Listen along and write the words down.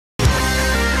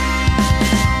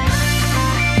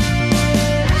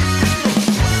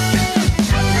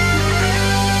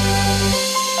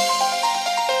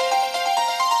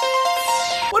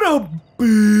up,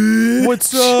 bitch?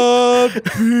 What's up,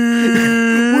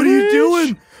 bitch? What are you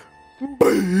doing?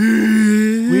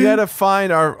 Bitch. We gotta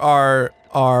find our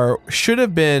should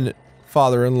have been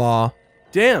father-in-law.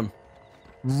 Damn.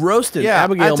 Roasted. Yeah,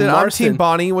 Abigail I'm Marston. Team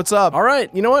Bonnie. What's up? All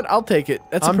right, you know what? I'll take it.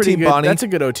 That's a pretty Team good. Bonnie. That's a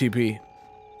good OTP.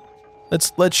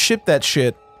 Let's ship that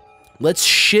shit. Let's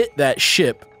shit that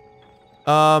ship.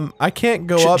 I can't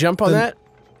go up. Jump on that.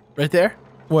 Right there.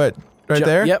 What? Right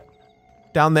there? Yep.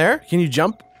 Down there? Can you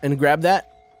jump and grab that?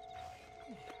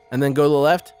 And then go to the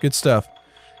left? Good stuff.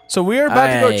 So we are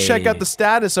about to go check out the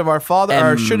status of our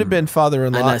should have been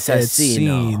father-in-law. An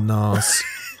assassino.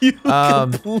 You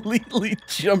completely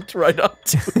jumped right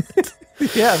onto it.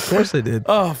 Yeah, of course I did.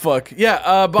 Oh, fuck.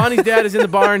 Yeah, Bonnie's dad is in the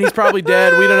barn. He's probably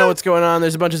dead. We don't know what's going on.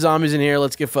 There's a bunch of zombies in here.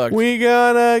 Let's get fucked. We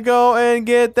gonna go and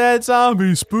get that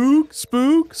zombie. Spook,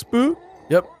 spook, spook.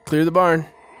 Yep, clear the barn.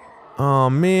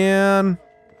 Oh, man.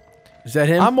 Is that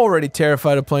him? I'm already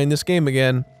terrified of playing this game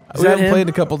again. We haven't played in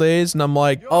a couple days, and I'm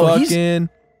like, fucking...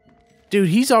 Dude,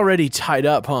 he's already tied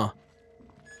up, huh?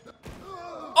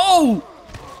 Oh!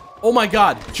 Oh my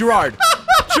god, Jirard!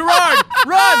 Jirard,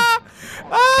 run!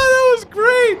 Oh, that was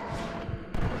great!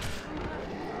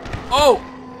 Oh!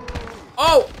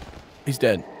 Oh! He's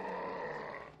dead.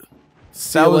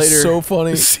 See you That was later. so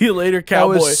funny. See you later,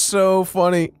 cowboy. That was so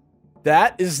funny.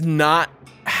 That is not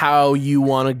how you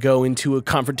want to go into a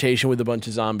confrontation with a bunch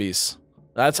of zombies.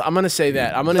 I'm gonna say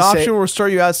that. I'm gonna The say option will restore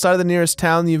you outside of the nearest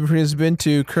town you've been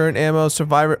to. Current ammo,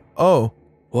 survivor. Oh.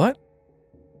 What?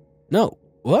 No.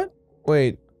 What?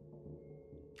 Wait.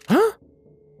 Huh?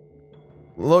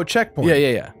 Low checkpoint.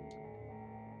 Yeah.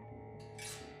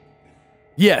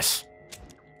 Yes.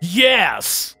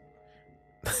 Yes.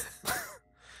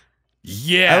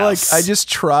 Yes. I just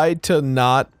tried to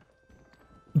not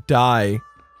die,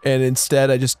 and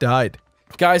instead I just died.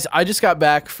 Guys, I just got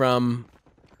back from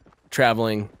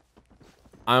traveling.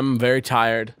 I'm very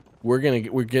tired. We're getting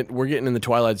in the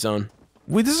Twilight Zone.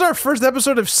 This is our first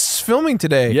episode of filming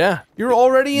today. Yeah. You're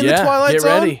already in the Twilight Zone?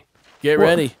 Get ready. Get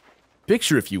ready.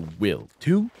 Picture, if you will,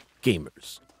 two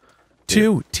gamers.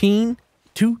 Two teen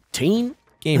gamers.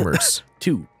 gamers.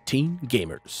 Two teen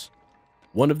gamers.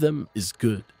 One of them is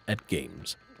good at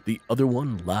games. The other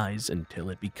one lies until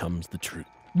it becomes the truth.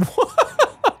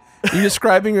 Are you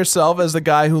describing yourself as the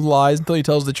guy who lies until he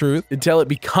tells the truth? Until it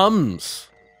becomes.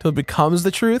 Till it becomes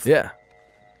the truth? Yeah.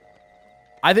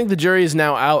 I think the jury is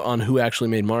now out on who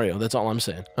actually made Mario. That's all I'm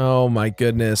saying. Oh my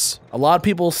goodness. A lot of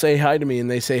people say hi to me and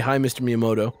they say, hi, Mr.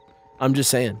 Miyamoto. I'm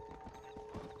just saying.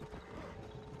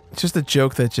 It's just a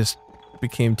joke that just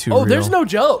became too real. Oh, there's no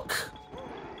joke.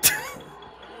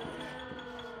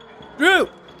 All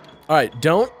right,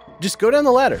 just go down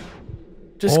the ladder.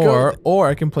 Just go. Or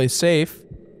I can play safe.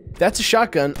 That's a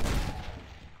shotgun.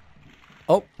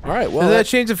 Oh, all right. Well, Does that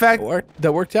change the fact?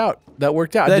 That worked out. That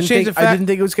worked out. I didn't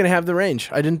think it was going to have the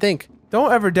range. I didn't think.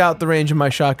 Don't ever doubt the range of my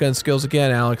shotgun skills again,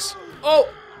 Alex. Oh.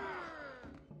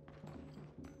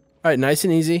 All right, nice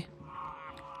and easy.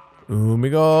 Ooh, we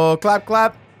go clap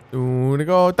clap. Ooh, we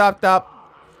go top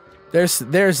top.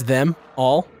 There's them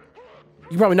all. You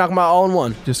can probably knock them out all in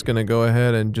one. Just gonna go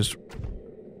ahead and just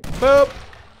boop.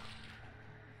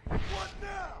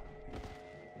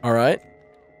 All right.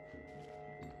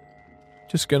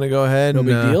 Just gonna go ahead. No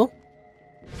big deal.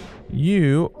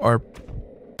 You are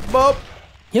boop.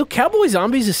 You know, Cowboy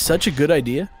Zombies is such a good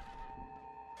idea.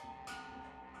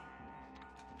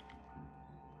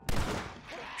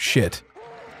 Shit.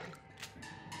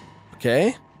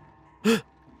 Okay. What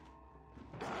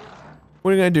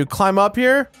are you gonna do? Climb up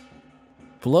here?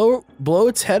 Blow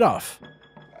its head off.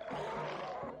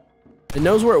 It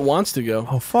knows where it wants to go.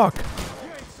 Oh fuck.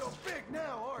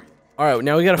 All right,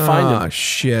 now we gotta find him. Oh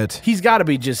shit. He's gotta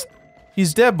be just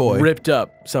He's dead, boy. ripped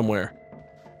up somewhere.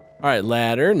 All right,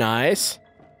 ladder, nice.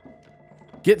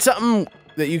 Get something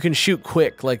that you can shoot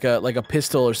quick, like a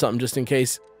pistol or something, just in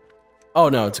case. Oh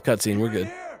no, it's a cutscene. We're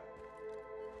good.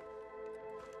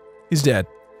 He's dead.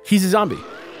 He's a zombie.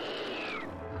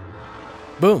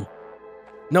 Boom.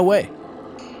 No way.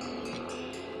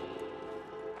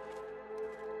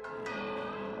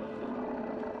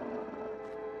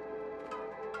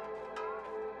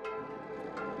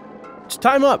 Just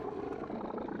time up.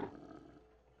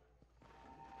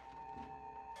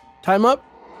 Time up.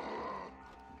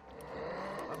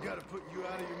 I've got to put you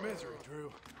out of your misery,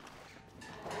 Drew.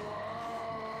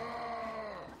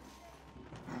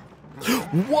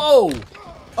 Whoa!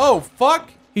 Oh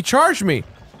fuck! He charged me.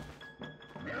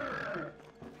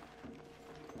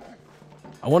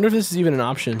 I wonder if this is even an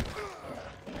option.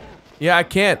 Yeah, I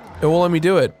can't. It won't let me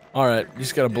do it. All right, you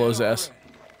just gotta blow his ass.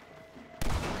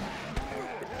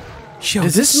 Yo,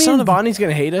 Does this mean Bonnie's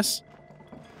gonna hate us?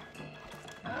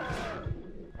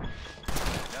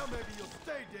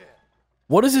 dead.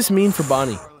 What does this mean for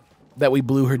Bonnie? That we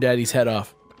blew her daddy's head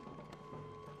off.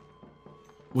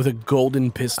 With a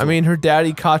golden pistol. I mean, her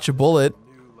daddy caught a bullet.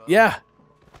 Yeah.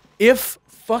 If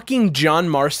fucking John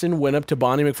Marston went up to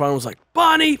Bonnie McFarlane and was like,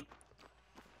 Bonnie,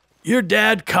 your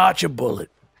dad caught a bullet.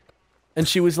 And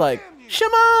she was like,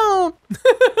 Shimon!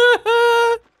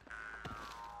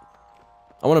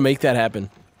 I want to make that happen.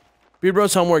 Beard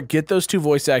Bros homework, get those 2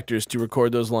 voice actors to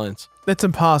record those lines. That's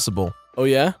impossible. Oh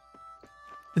yeah?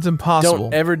 It's impossible.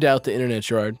 Don't ever doubt the internet,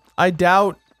 Jirard. I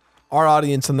doubt our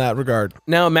audience in that regard.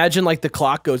 Now imagine like the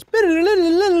clock goes,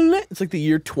 it's like the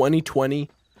year 2020.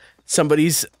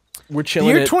 We're chilling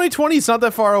The year at- 2020 is not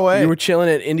that far away. You were chilling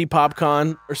at Indie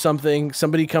PopCon or something.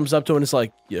 Somebody comes up to him and is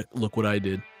like, yeah, look what I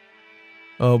did.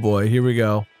 Oh boy, here we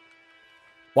go.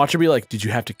 Watch her be like, did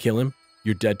you have to kill him?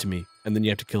 You're dead to me. And then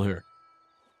you have to kill her.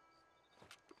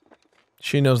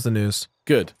 She knows the news.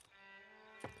 Good.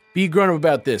 Be grown up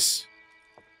about this.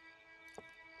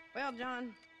 Well,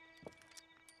 John,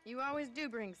 you always do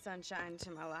bring sunshine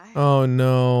to my life. Oh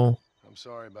no. I'm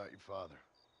sorry about your father.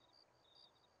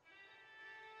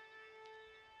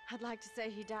 I'd like to say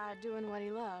he died doing what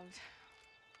he loved.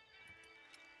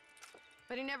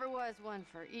 But he never was one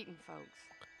for eating folks.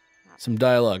 Not Some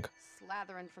dialogue.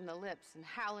 slathering from the lips and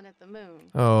howling at the moon.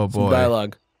 Oh Some boy.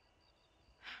 dialogue.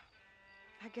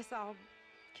 I guess I'll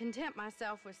content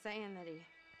myself with saying that he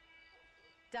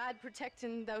died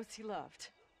protecting those he loved.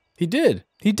 He did.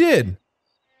 He did.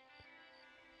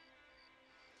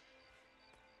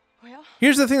 Well,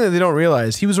 Here's the thing that they don't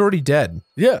realize. He was already dead.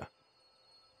 Yeah.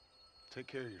 Take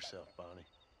care of yourself, Bonnie.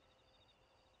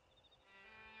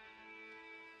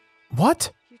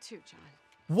 What? you too, John.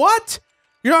 What?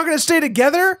 You're not gonna stay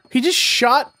together? He just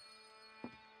shot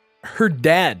her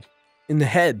dad in the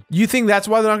head. You think that's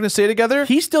why they're not gonna stay together?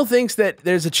 He still thinks that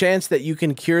there's a chance that you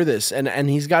can cure this, and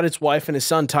he's got his wife and his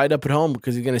son tied up at home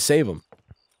because he's going to save them.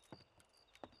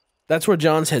 That's where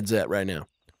John's head's at right now.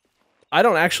 I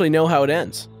don't actually know how it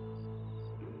ends.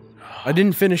 I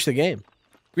didn't finish the game.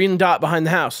 Green dot behind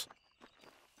the house.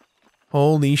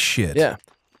 Holy shit. Yeah.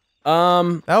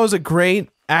 That was a great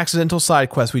accidental side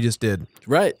quest we just did.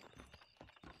 Right.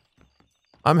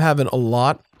 I'm having a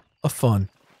lot of fun.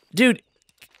 Dude,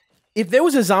 if there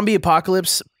was a zombie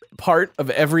apocalypse part of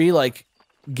every, like,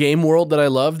 game world that I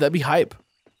love, that'd be hype.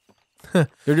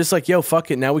 They're just like, yo, fuck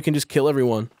it, now we can just kill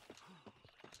everyone.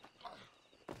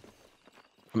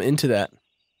 I'm into that.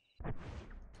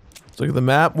 Let's look at the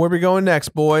map. Where are we going next,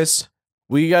 boys?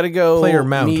 We gotta go Player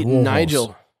mount, meet Warhorse.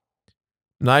 Nigel.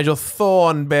 Nigel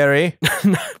Thornberry.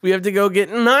 We have to go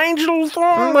get Nigel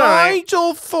Thornberry.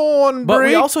 Nigel Thornberry. But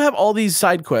we also have all these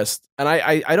side quests, and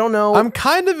I don't know. I'm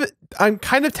kind of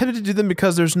tempted to do them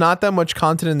because there's not that much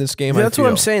content in this game. That's I what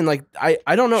feel. I'm saying. Like I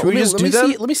don't know. Should we just do them?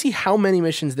 Let me see how many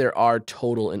missions there are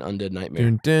total in Undead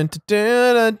Nightmare. Dun, dun,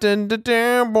 dun, dun, dun,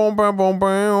 dun, boom, boom, boom,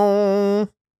 boom.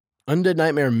 Undead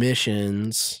Nightmare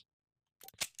missions.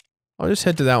 I'll just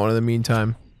head to that one in the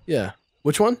meantime. Yeah.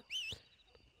 Which one?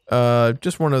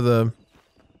 Just one of the,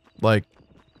 like,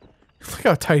 look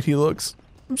how tight he looks.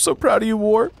 I'm so proud of you,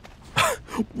 War.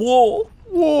 Whoa.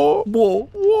 Whoa. Whoa.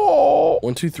 Whoa.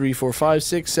 1, 2, 3, 4, 5,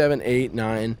 6, 7, 8,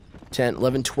 9, 10,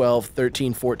 11, 12,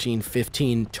 13, 14,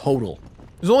 15 total.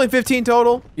 There's only 15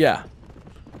 total? Yeah.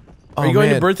 Oh, Are you going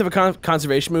man. to Birth of a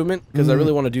Conservation Movement? Because I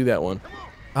really want to do that one.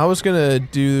 I was gonna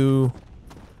do...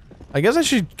 I guess I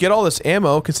should get all this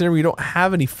ammo, considering we don't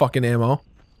have any fucking ammo.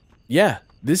 Yeah.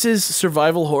 This is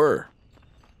survival horror.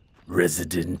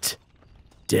 Resident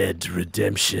Dead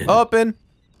Redemption. Open.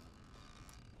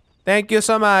 Thank you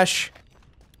so much.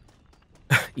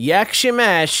 Yak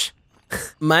Shamash.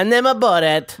 My name is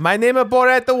Borat. My name is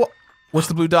Borat the... What's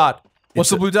the blue dot? What's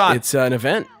the blue dot? It's an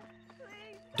event.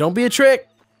 Don't be a trick.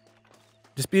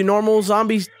 Just be a normal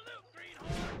zombie.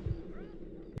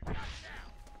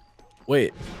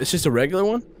 Wait, it's just a regular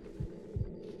one?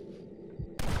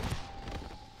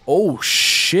 Oh,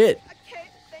 shit. I can't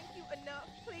thank you enough.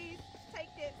 Please take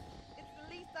this. It's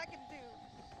the least I can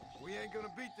do. We ain't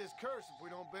gonna beat this curse if we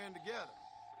don't band together.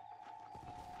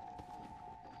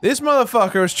 This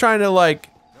motherfucker is trying to, like,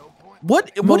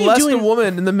 What are you molest doing? a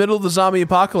woman in the middle of the zombie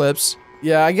apocalypse.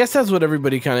 Yeah, I guess that's what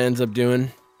everybody kind of ends up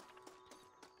doing.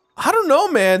 I don't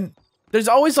know, man. There's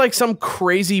always like some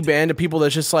crazy band of people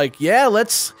that's just like, yeah,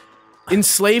 let's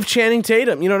enslave Channing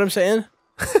Tatum. You know what I'm saying?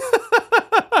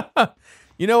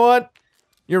 You know what?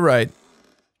 You're right.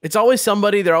 It's always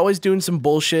somebody. They're always doing some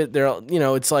bullshit. They're, you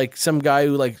know, it's like some guy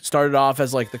who like started off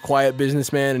as like the quiet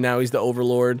businessman and now he's the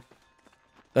overlord.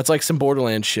 That's like some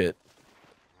Borderlands shit.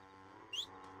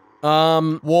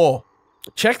 Whoa.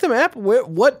 Check the map.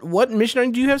 What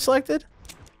mission do you have selected?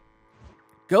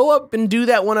 Go up and do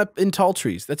that one up in Tall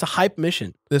Trees. That's a hype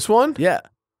mission. This one? Yeah.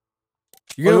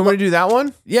 You're gonna want to do that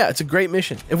one? Yeah, it's a great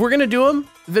mission. If we're gonna do them,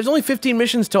 if there's only 15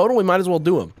 missions total, we might as well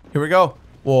do them. Here we go.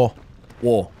 Whoa.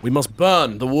 War. We must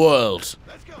burn the world.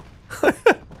 Let's go. I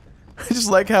just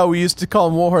like how we used to call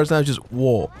them warhorse, now it's just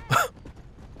war.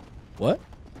 What?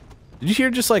 Did you hear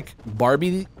just like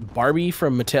Barbie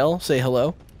from Mattel say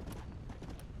hello?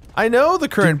 I know the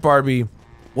current Barbie.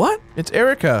 What? It's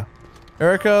Erica.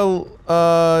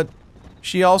 Erica,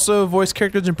 she also voiced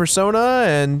characters in Persona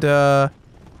and Erica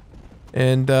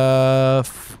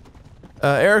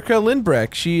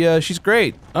Lindbreck. She's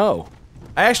great. Oh.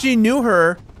 I actually knew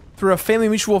her through a family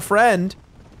mutual friend,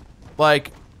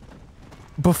 like,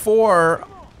 before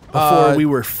we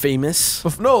were famous?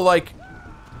 no, like,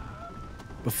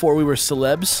 Before we were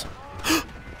celebs?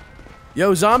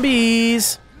 Yo,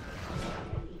 zombies!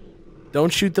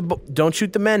 Don't shoot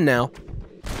the men now.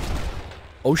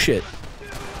 Oh shit.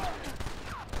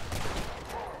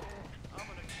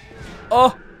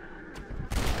 Oh!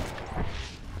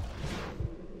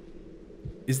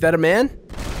 Is that a man?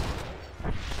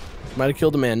 Might have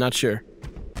killed a man, not sure.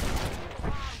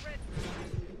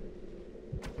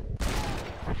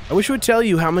 I wish it would tell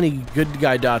you how many good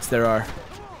guy dots there are.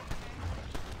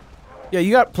 Yeah,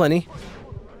 you got plenty.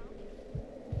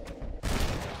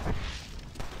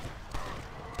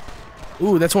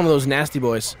 Ooh, that's one of those nasty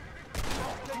boys.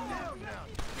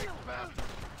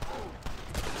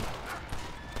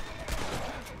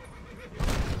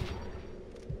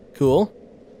 Cool.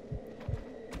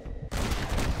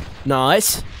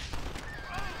 Nice.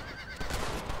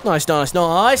 Nice, nice,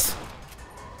 nice.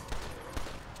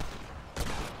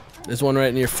 There's one right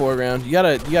in your foreground. You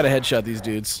gotta headshot these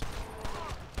dudes.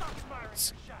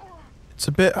 it's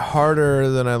a bit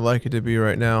harder than I'd like it to be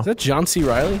right now. Is that John C.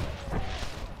 Reilly?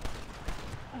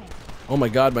 Oh my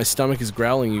god, my stomach is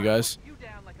growling, you guys.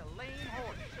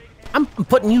 I'm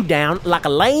putting you down like a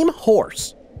lame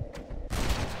horse.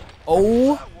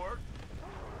 Oh.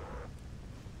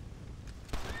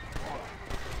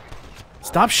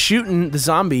 Stop shooting the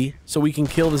zombie so we can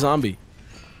kill the zombie.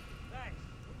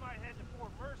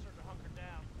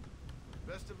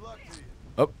 Best of luck to you.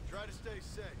 Oh. Try to stay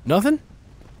safe. Nothing?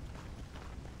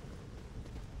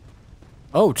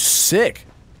 Oh, sick.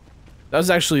 That was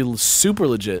actually super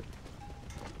legit.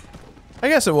 I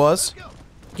guess it was.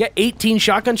 Yeah, 18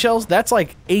 shotgun shells? That's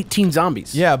like 18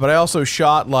 zombies. Yeah, but I also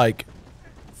shot like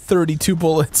 32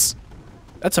 bullets.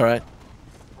 That's alright.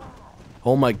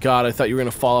 Oh my god, I thought you were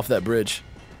gonna fall off that bridge.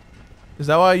 Is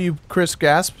that why you Chris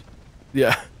gasped?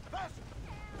 Yeah.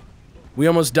 We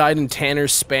almost died in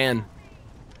Tanner's Span.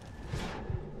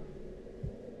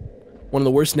 One of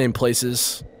the worst named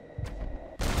places.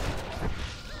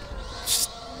 Just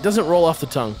doesn't roll off the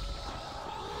tongue.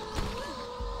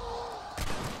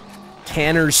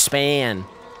 Tanner's Span.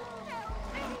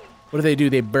 What do?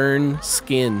 They burn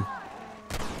skin.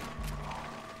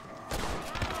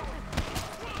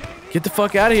 Get the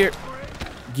fuck out of here.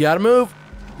 You gotta move.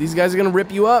 These guys are gonna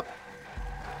rip you up.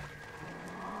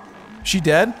 She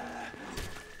dead?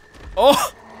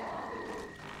 Oh!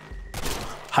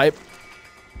 Hype.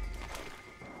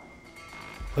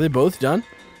 Are they both done?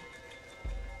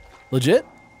 Legit?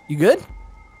 You good?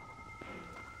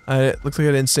 It looks like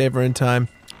I didn't save her in time.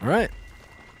 Alright.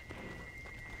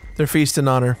 They're feasting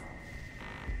on her.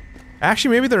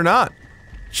 Actually, maybe they're not.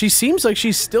 She seems like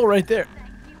she's still right there.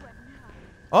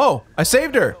 Oh, I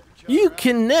saved her. You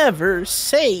can never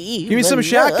save. Give me some enough.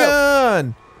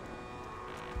 shotgun.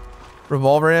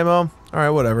 Revolver ammo. All right,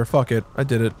 whatever. Fuck it. I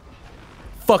did it.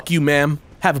 Fuck you, ma'am.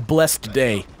 Have a blessed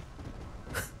day.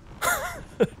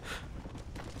 Am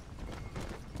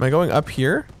I going up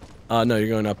here? No, you're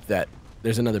going up that.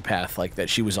 There's another path like that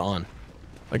she was on.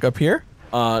 Like up here?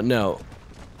 No.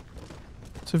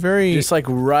 It's a very... Just like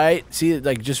right. See,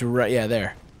 like just right. Yeah,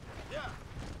 there.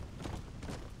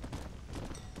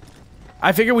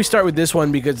 I figure we start with this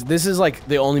one because this is like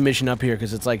the only mission up here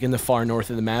because it's like in the far north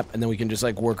of the map, and then we can just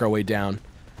like work our way down,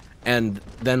 and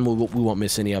then we won't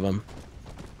miss any of them.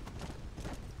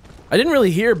 I didn't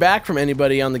really hear back from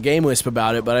anybody on the Game Wisp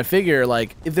about it, but I figure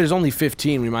like if there's only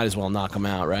 15, we might as well knock them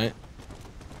out, right?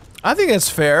 I think that's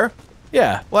fair.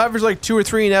 Yeah. We'll average like 2 or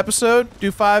 3 an episode.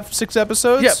 Do 5, 6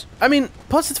 episodes. Yeah. I mean,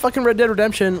 plus it's fucking Red Dead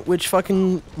Redemption, which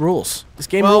fucking rules. This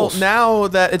game rules. Well, now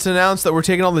that it's announced that we're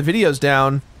taking all the videos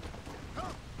down.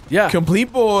 Yeah.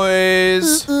 Complete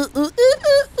boys.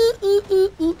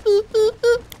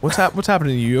 What's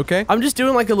happening to you? Okay. I'm just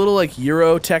doing like a little like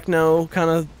Euro techno kind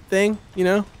of thing, you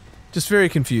know? Just very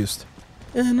confused.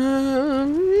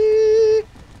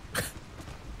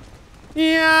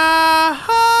 Yeah.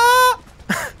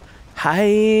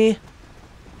 Hi.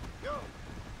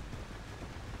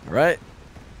 Right.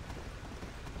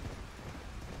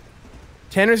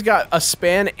 Tanner's got a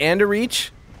span and a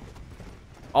reach.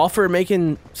 All for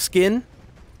making skin.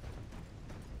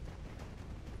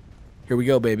 Here we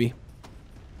go, baby.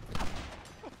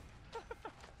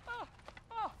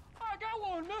 I got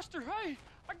one, mister. Hey,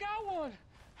 I got one.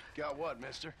 Got what,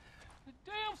 mister? The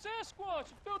damn Sasquatch.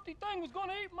 The filthy thing was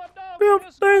gonna eat my dog. Filthy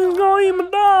thing's gonna eat my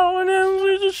dog, and then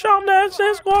we just shot that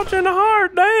Sasquatch in the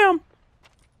heart. Damn.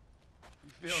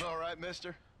 You feeling all right,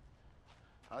 mister?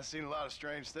 I've seen a lot of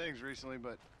strange things recently,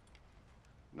 but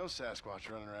no Sasquatch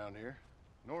running around here.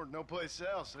 Nor no place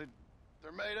else.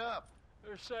 They're made up.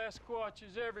 There's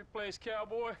Sasquatches every place,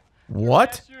 cowboy.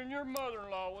 What? You're and your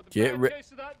mother-in-law with a Get bad ri-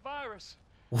 case of that virus.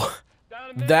 What?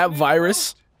 Down in That Medellin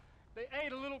virus? Coast, they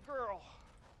ate a little girl.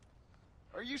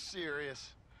 Are you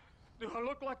serious? Do I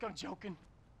look like I'm joking?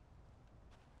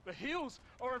 The hills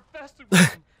are infested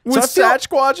with them. With I feel-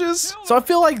 Sasquatches? So I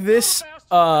feel like this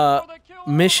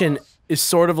mission is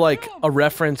sort of like a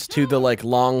reference to the like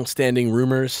long-standing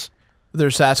rumors.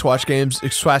 There's Sasquatch games.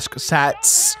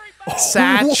 Satch.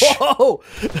 Whoa!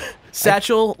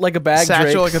 Satchel like a bag.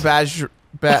 Satchel Drakes. like a badger.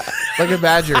 Like a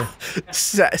badger.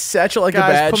 Satchel like a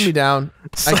Guys, badge. put me down.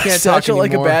 I can't talk Satchel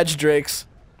like a anymore. badge. Drakes.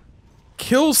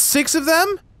 Kill 6 of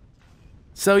them?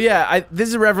 So yeah, this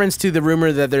is a reference to the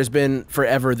rumor that there's been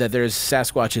forever that there's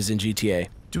Sasquatches in GTA.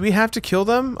 Do we have to kill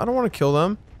them? I don't want to kill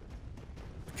them.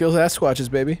 Kill Sasquatches,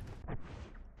 baby.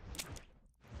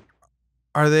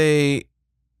 Are they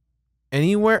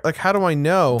anywhere? Like, how do I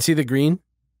know? See the green?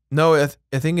 No,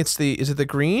 I think it's the. Is it the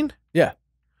green? Yeah.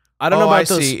 I don't know about I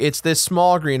those. see. It's this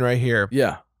small green right here.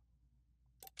 Yeah.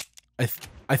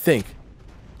 I think.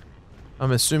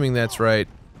 I'm assuming that's right.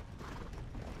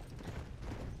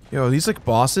 Yo, are these like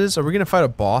bosses? Are we gonna fight a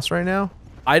boss right now?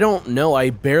 I don't know.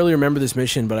 I barely remember this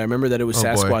mission, but I remember that it was Oh,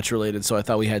 boy. Sasquatch related, so I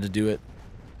thought we had to do it.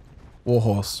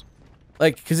 Warhorse.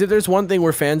 Like, because if there's one thing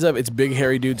we're fans of, it's big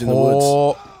hairy dudes in the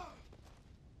woods.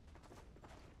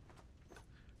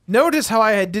 Notice how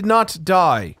I did not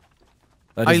die.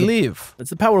 That I is the- live. That's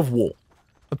the power of war.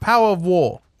 The power of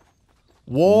war.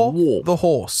 War, War. the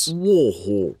horse.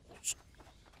 War.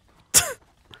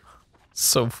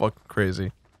 So fucking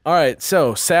crazy. All right,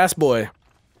 so Sass Boy,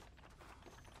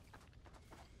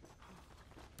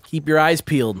 keep your eyes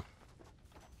peeled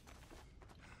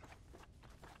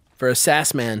for a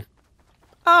Sass Man.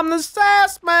 I'm the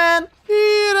Sass Man.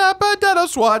 Eat a potato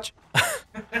swatch.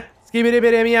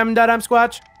 Skibidi-bidi-yum, da-dum,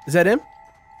 squatch. Is that him?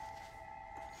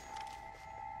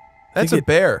 That's Think a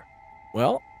bear.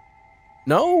 Well,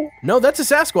 no, that's a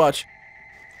Sasquatch.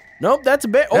 Nope, that's a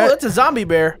bear. Oh, That- that's a zombie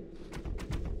bear.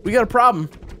 We got a problem.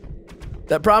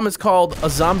 That problem is called a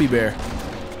zombie bear.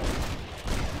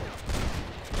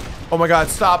 Oh my god,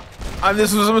 stop.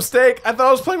 This was a mistake. I thought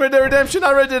I was playing Red Dead Redemption,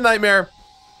 not Red Dead Nightmare.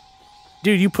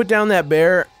 Dude, you put down that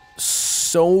bear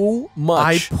so I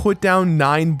much. put down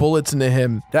 9 bullets into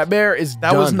him. That bear is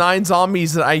That done. was 9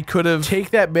 zombies that I could have. Take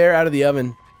that bear out of the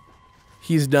oven.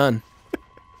 He's done.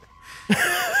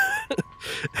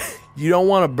 You don't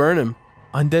want to burn him.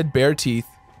 Undead bear teeth.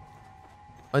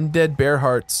 Undead bear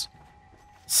hearts.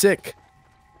 Sick.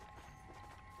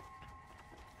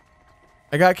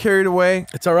 I got carried away.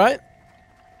 It's all right.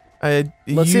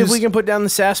 Let's see if we can put down the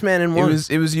Sass Man in It one.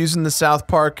 was using the South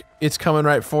Park "It's coming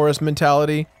right for us"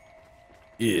 mentality.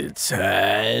 It's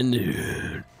high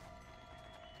noon.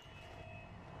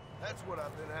 That's what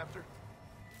I've been after.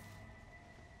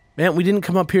 Man, we didn't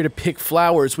come up here to pick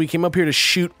flowers. We came up here to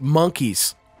shoot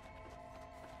monkeys.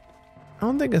 I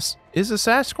don't think is a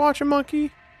Sasquatch a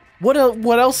monkey? What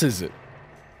else is it?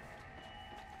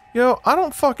 Yo, I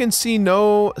don't fucking see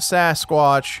no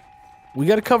Sasquatch. We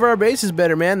got to cover our bases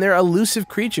better, man. They're elusive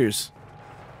creatures.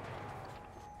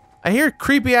 I hear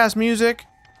creepy ass music.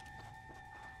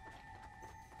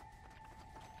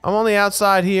 I'm on the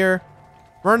outside here,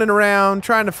 running around,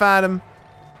 trying to find him.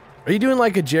 Are you doing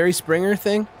like a Jerry Springer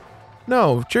thing?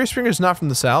 No, Jerry Springer's not from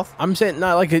the South. I'm saying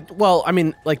not like a. Well, I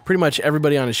mean, like pretty much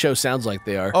everybody on his show sounds like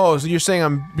they are. Oh, so you're saying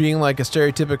I'm being like a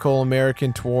stereotypical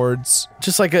American towards...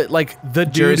 Just like the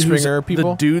Jerry dude who's, Springer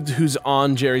people? The dude who's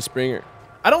on Jerry Springer.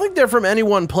 I don't think they're from any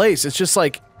one place. It's just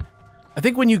like, I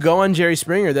think when you go on Jerry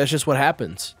Springer, that's just what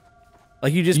happens.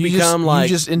 Like you just become like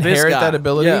You just this inherit guy. that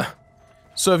ability? Yeah.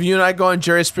 So if you and I go on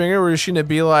Jerry Springer, we're just gonna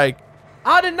be like,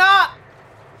 I did not.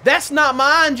 That's not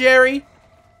mine, Jerry.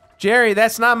 Jerry,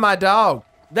 that's not my dog.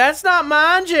 That's not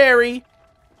mine, Jerry.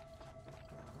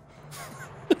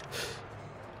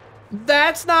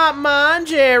 That's not mine,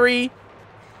 Jerry.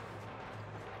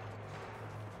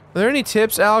 Are there any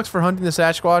tips, Alex, for hunting the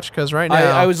Sasquatch? Because right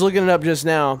now, I was looking it up just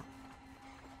now.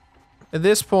 at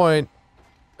this point,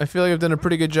 I feel like I've done a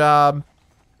pretty good job.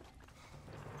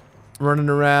 running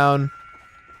around.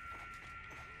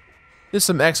 There's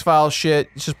some X-Files shit.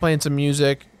 It's just playing some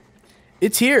music.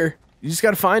 It's here. You just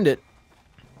gotta find it.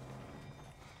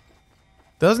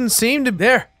 Doesn't seem to be.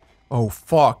 There. Oh,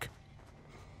 fuck.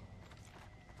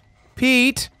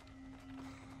 Pete.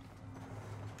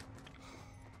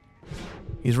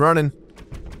 He's running.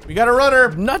 We got a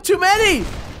runner. Not too many.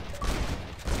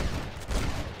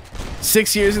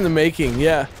 6 years in the making,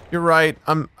 yeah. You're right.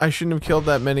 I shouldn't have killed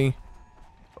that many.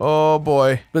 Oh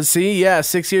boy. But see, yeah,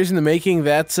 6 years in the making,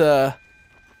 that's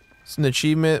It's an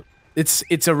achievement.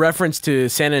 it's a reference to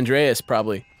San Andreas,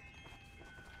 probably.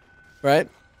 Right?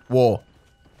 Whoa.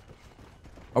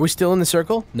 Are we still in the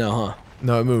circle? No, huh?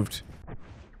 No, it moved.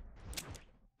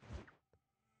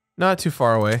 Not too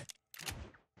far away.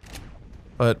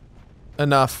 But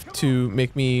enough to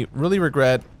make me really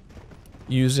regret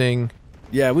using...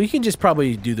 Yeah, we can just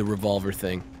probably do the revolver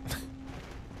thing.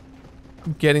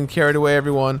 Getting carried away,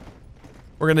 everyone.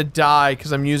 We're gonna die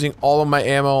because I'm using all of my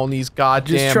ammo on these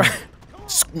goddamn... Just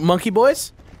try... Monkey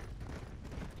boys?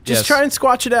 Just Yes. try and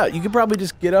squatch it out. You could probably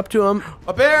just get up to him.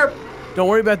 A bear! Don't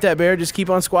worry about that, bear. Just keep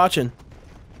on squatching.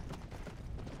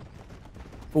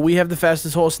 But we have the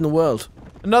fastest horse in the world.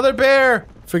 Another bear!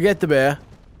 Forget the bear.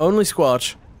 Only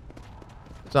squatch.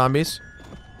 Zombies.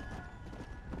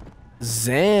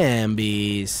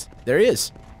 Zombies. There he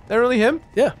is. That really him?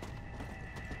 Yeah.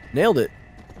 Nailed it.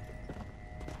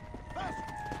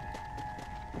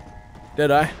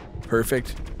 Deadeye.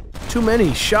 Perfect. Too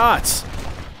many shots.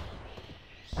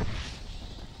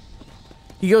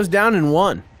 He goes down in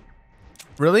one.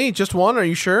 Really? Just one? Are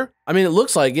you sure? I mean, it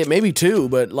looks like it. Maybe two,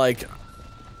 but like...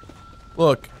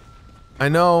 Look. I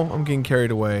know I'm getting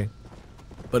carried away.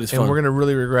 But it's And fun. we're gonna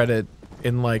really regret it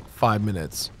in like 5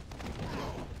 minutes.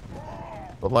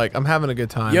 But like, I'm having a good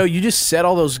time. Yo, you just set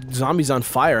all those zombies on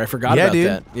fire. I forgot yeah, about dude.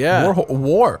 that. Yeah.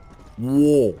 War.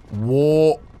 Whoa.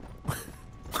 War.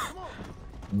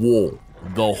 Whoa.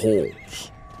 The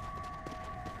horse.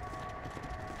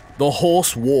 The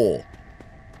horse war.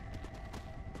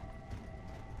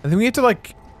 I think we have to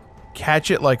like catch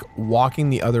it like walking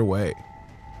the other way.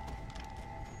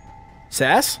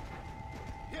 Sass?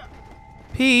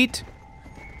 Pete.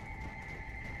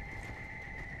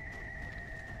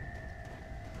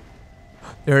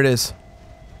 There it is.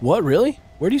 What, really?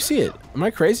 Where do you see it? Am I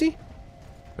crazy?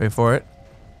 Wait for it.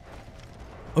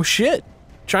 Oh shit.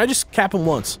 Try to just cap him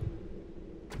once.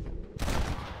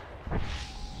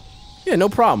 Yeah, no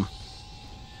problem.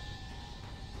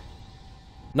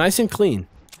 Nice and clean.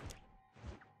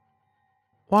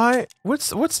 Why? What's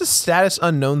the status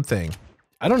unknown thing?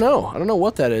 I don't know. I don't know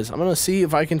what that is. I'm gonna see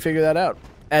if I can figure that out.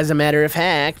 As a matter of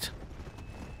fact.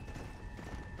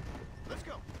 Let's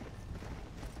go.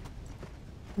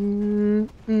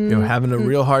 Yo, having a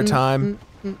real hard time.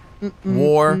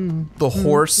 War. The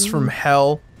horse from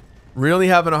hell. Really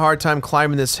having a hard time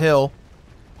climbing this hill.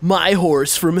 My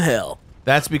horse from hell.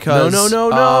 That's because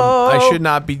No. I should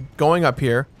not be going up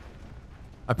here.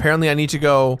 Apparently I need to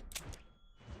go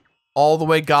all the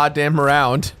way goddamn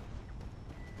around.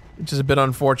 Which is a bit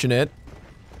unfortunate,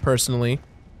 personally.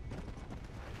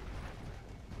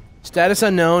 Status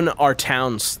unknown are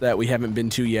towns that we haven't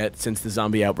been to yet since the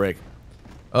zombie outbreak.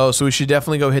 Oh, so we should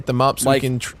definitely go hit them up so Like-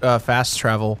 we can fast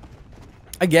travel.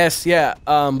 I guess, yeah.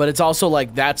 But it's also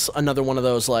like that's another one of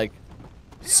those like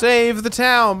Save the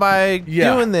town by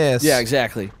doing this. Yeah,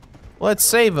 exactly. Let's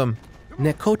save them.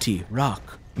 Nekoti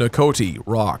Rock. Nakoti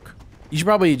Rock. You should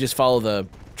probably just follow the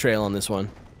trail on this one.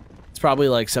 It's probably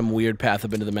like some weird path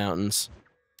up into the mountains.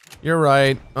 You're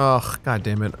right. Ugh, god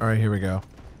damn it. Alright, here we go.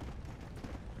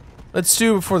 Let's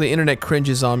do it before the internet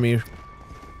cringes on me.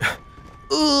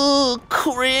 Ooh,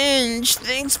 cringe.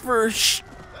 Thanks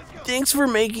for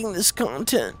making this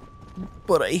content.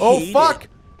 But I hate Oh, fuck! it.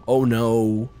 Oh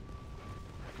no.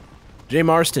 J.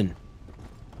 Marston.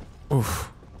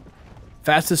 Oof.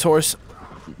 Fastest horse,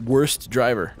 worst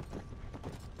driver.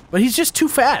 But he's just too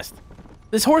fast.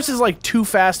 This horse is like too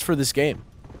fast for this game.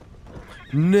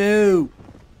 No.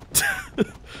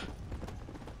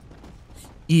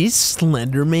 Is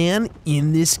Slender Man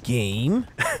in this game?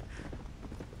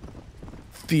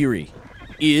 Theory.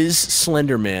 Is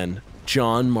Slender Man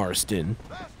John Marston?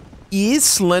 Is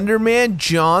Slender Man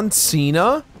John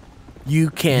Cena? You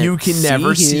can't You can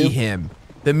never see him.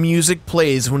 The music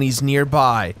plays when he's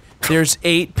nearby. There's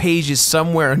 8 pages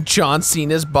somewhere on John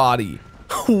Cena's body.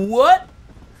 What?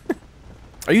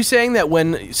 Are you saying that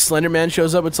when Slender Man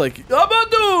shows up, it's like,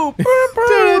 Abadu!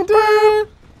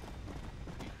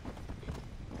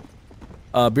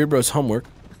 Beard Bros homework.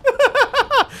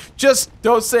 Just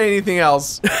don't say anything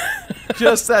else.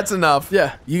 Just that's enough.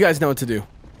 Yeah, you guys know what to do.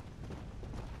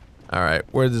 Alright,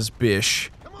 where's this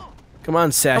bish? Come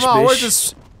on, Sash Come on, Bish. where's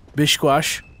this Bish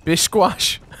Squash. Bish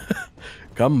Squash?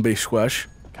 Come, Bish Squash.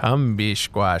 Come, Bish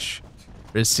Squash.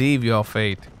 Receive your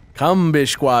fate. Come,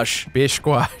 Bish Squash. Bish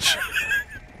Squash.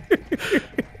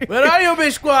 Where are you,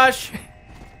 Bish Squash?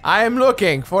 I am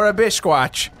looking for a Bish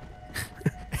Squatch.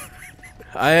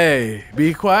 Hey,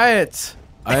 be quiet.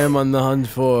 I am on the hunt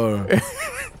for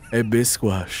a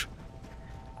Bisquash.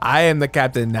 I am the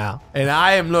captain now, and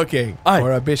I am looking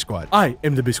for a Bish Squatch. I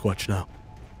am the Bisquatch now.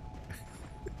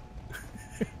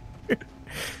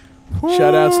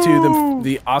 Shout outs to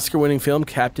the Oscar-winning film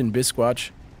Captain Bisquatch,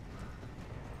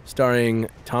 starring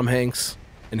Tom Hanks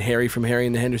and Harry from Harry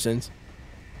and the Hendersons.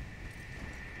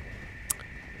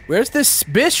 Where's this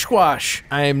Bisquash?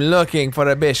 I am looking for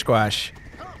a Bish Squash.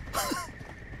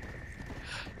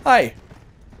 Hi.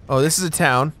 Oh, this is a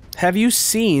town. Have you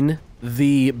seen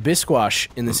the Bisquash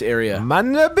in this area?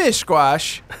 Man, a Bish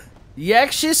Squash.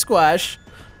 Yakshi Squash.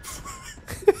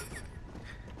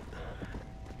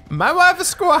 My wife is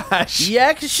Squash.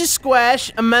 Yakshi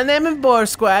Squash. My name is Boar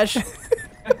Squash.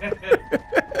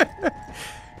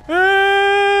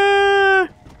 My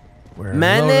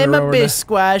name is Bish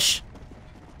Squash.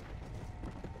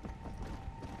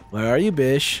 Where are you,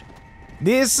 Bish?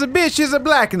 This Bish is a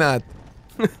black nut.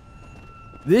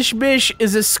 This Bish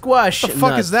is a squash. What the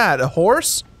fuck is that? A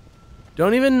horse?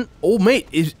 Don't even. Oh, mate,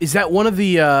 is that one of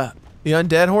the? The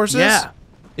undead horses? Yeah.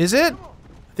 Is it?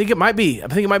 I think it might be. I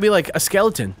think it might be like a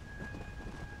skeleton.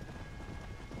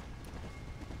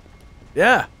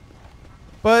 Yeah.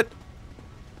 But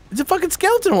it's a fucking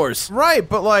skeleton horse. Right,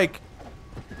 but like,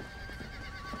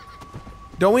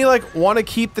 don't we like want to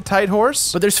keep the tight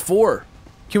horse? But there's 4.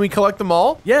 Can we collect them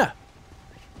all? Yeah.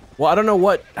 Well, I don't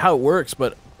know how it works,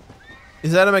 but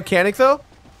is that a mechanic though? Can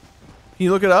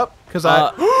you look it up? Because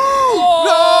No!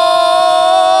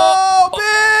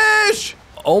 Bish!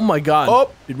 Oh my god.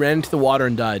 Oh. It ran into the water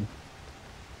and died.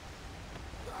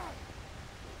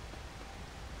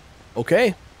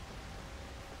 Okay.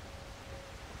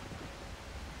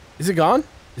 Is it gone?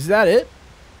 Is that it?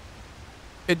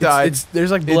 It died.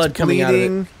 There's like blood coming out of it.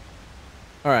 bleeding.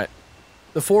 All right.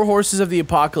 The 4 horses of the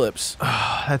apocalypse.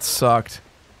 That sucked.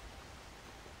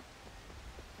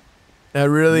 That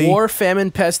really... War,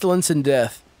 famine, pestilence, and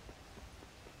death.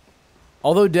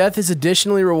 Although death is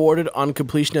additionally rewarded on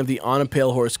completion of the On a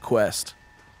Pale Horse quest.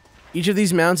 Each of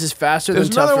these mounts is faster There's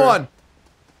than tougher. another one!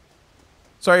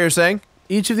 Sorry, you're saying?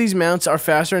 Each of these mounts are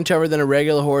faster and tougher than a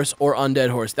regular horse or undead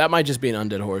horse. That might just be an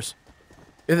undead horse.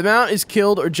 If the mount is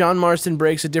killed or John Marston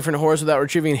breaks a different horse without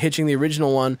retrieving and hitching the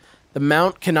original one, the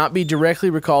mount cannot be directly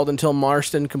recalled until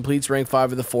Marston completes rank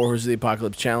 5 of the 4 Horses of the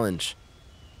Apocalypse challenge.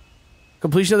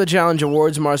 Completion of the challenge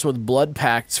awards Marston with blood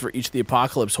pacts for each of the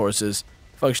Apocalypse horses,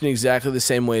 functioning exactly the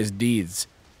same way as Deed's.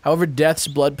 However, Death's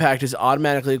blood pact is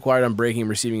automatically acquired on breaking and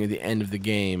receiving at the end of the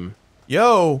game.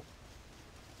 Yo!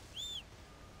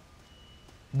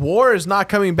 War is not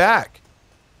coming back.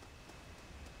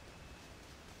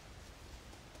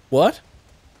 What?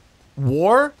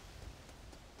 War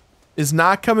is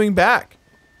not coming back.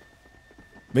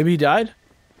 Maybe he died?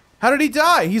 How did he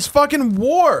die? He's fucking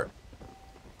War.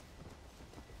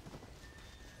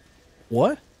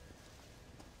 What?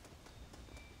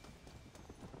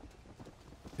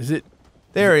 Is it?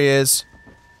 There he is.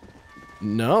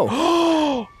 No.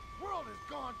 World has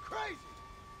gone crazy.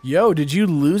 Yo, did you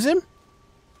lose him?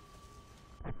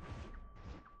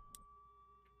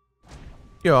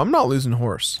 Yo, I'm not losing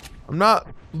horse. I'm not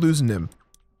losing him.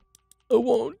 I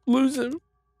won't lose him.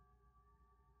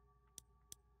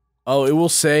 Oh, it will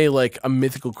say, like, a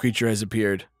mythical creature has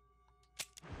appeared.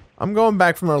 I'm going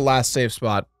back from our last save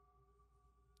spot.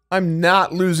 I'm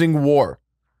not losing War.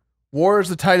 War is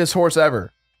the tightest horse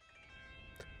ever.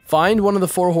 Find one of the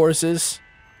 4 horses.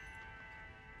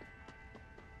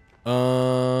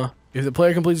 If the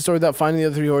player completes the story without finding the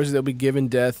other 3 horses, they'll be given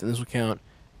death, and this will count.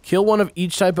 Kill one of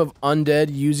each type of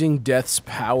undead using death's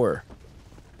power.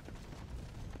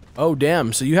 Oh,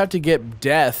 damn. So you have to get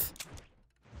death,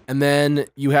 and then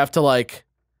you have to, like...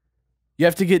 You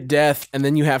have to get death, and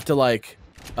then you have to, like...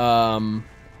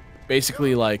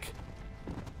 basically, like...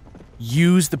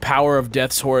 use the power of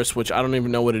Death's horse, which I don't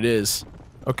even know what it is.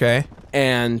 Okay.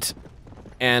 And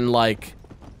like,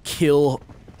 kill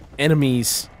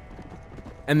enemies.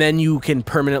 And then you can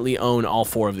permanently own all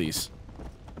 4 of these.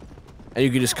 And you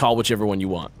can just call whichever one you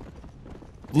want.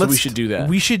 So we should do that.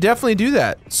 We should definitely do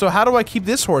that. So how do I keep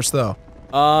this horse, though?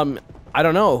 I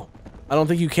don't know. I don't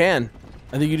think you can.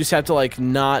 I think you just have to, like,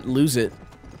 not lose it.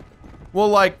 Well,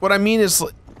 like, what I mean is,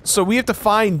 so we have to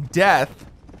find death.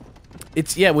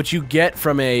 It's, yeah, what you get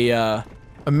from a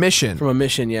mission. From a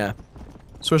mission, yeah.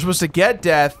 So we're supposed to get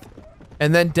death,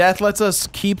 And then death lets us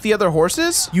keep the other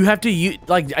horses? You have to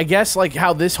like I guess like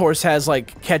how this horse has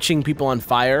like catching people on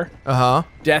fire. Uh-huh.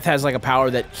 Death has like a power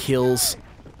that kills.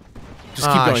 Just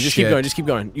keep going. Just keep going. Just keep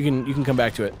going. You can come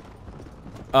back to it.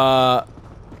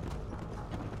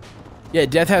 Yeah,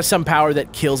 death has some power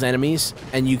that kills enemies,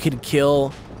 and you can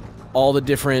kill all the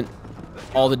different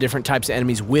types of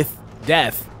enemies with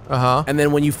death. Uh-huh. And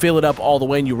then when you fill it up all the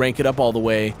way and you rank it up all the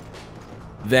way,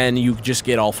 then you just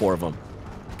get all 4 of them.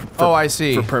 Oh, I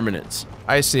see. For permanence.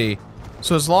 I see.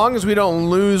 So as long as we don't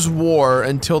lose war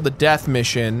until the death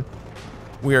mission,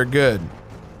 we are good.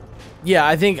 Yeah,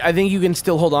 I think you can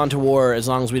still hold on to war as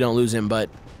long as we don't lose him, but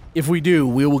if we do,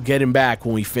 we will get him back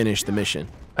when we finish the mission.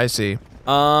 I see.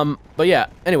 But yeah,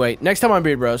 anyway, next time on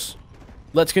Beard Bros,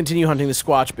 let's continue hunting the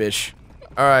Squatch Bish.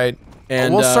 Alright.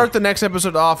 And we'll start the next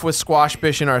episode off with Squash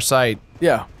Bish in our sight.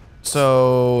 Yeah.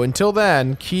 So, until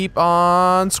then, keep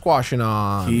on squashing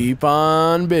on. Keep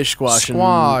on bish squashing.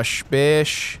 Squash,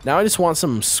 bish. Now I just want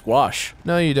some squash.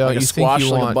 No, you don't. Like you a squash, think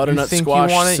you like want. a butternut you think squash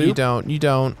you want it? soup? You don't. You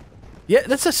don't. Yeah,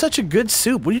 that's such a good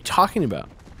soup. What are you talking about?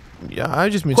 Yeah, I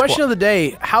just mean Question of the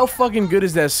day, how fucking good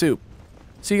is that soup?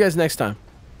 See you guys next time.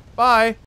 Bye.